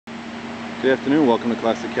Good afternoon, welcome to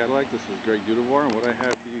Classic Cadillac. This is Greg Dudevoir, and what I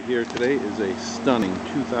have for you here today is a stunning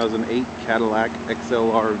 2008 Cadillac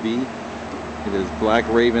XLR-V. It is black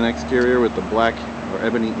Raven exterior with the black or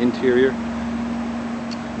ebony interior.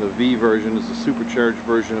 The V version is the supercharged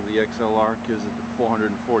version of the XLR, gives it the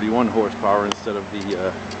 441 horsepower instead of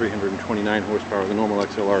the 329 horsepower the normal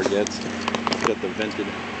XLR gets. It's got the vented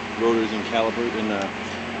rotors and calipers and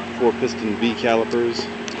 4-piston V calipers,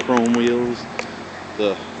 chrome wheels,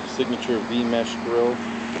 the signature V mesh grille,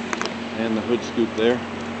 and the hood scoop there.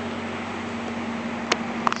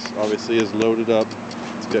 This obviously is loaded up.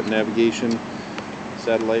 It's got navigation,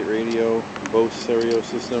 satellite radio, Bose stereo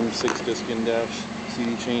system, 6-disc in-dash,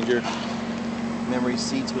 CD changer, memory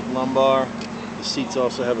seats with lumbar. The seats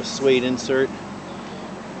also have a suede insert.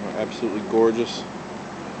 They're absolutely gorgeous.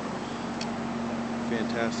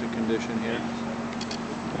 Fantastic condition here.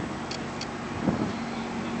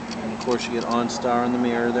 Of course, you get OnStar in the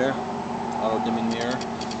mirror there, auto dimming mirror,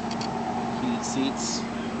 heated seats.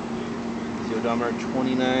 The odometer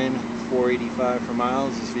 29,485 for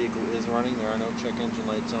miles. This vehicle is running. There are no check engine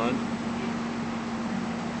lights on.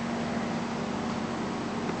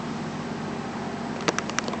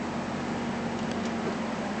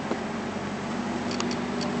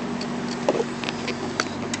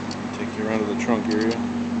 Take you around to the trunk area.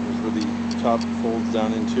 Here's where the top folds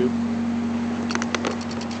down into.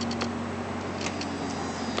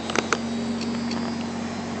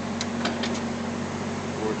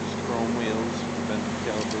 Chrome wheels, vented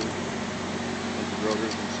calipers, vented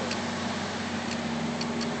rotors, and so on.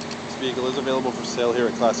 This vehicle is available for sale here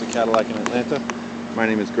at Classic Cadillac in Atlanta. My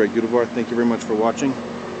name is Greg Dudevoir. Thank you very much for watching.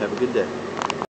 Have a good day.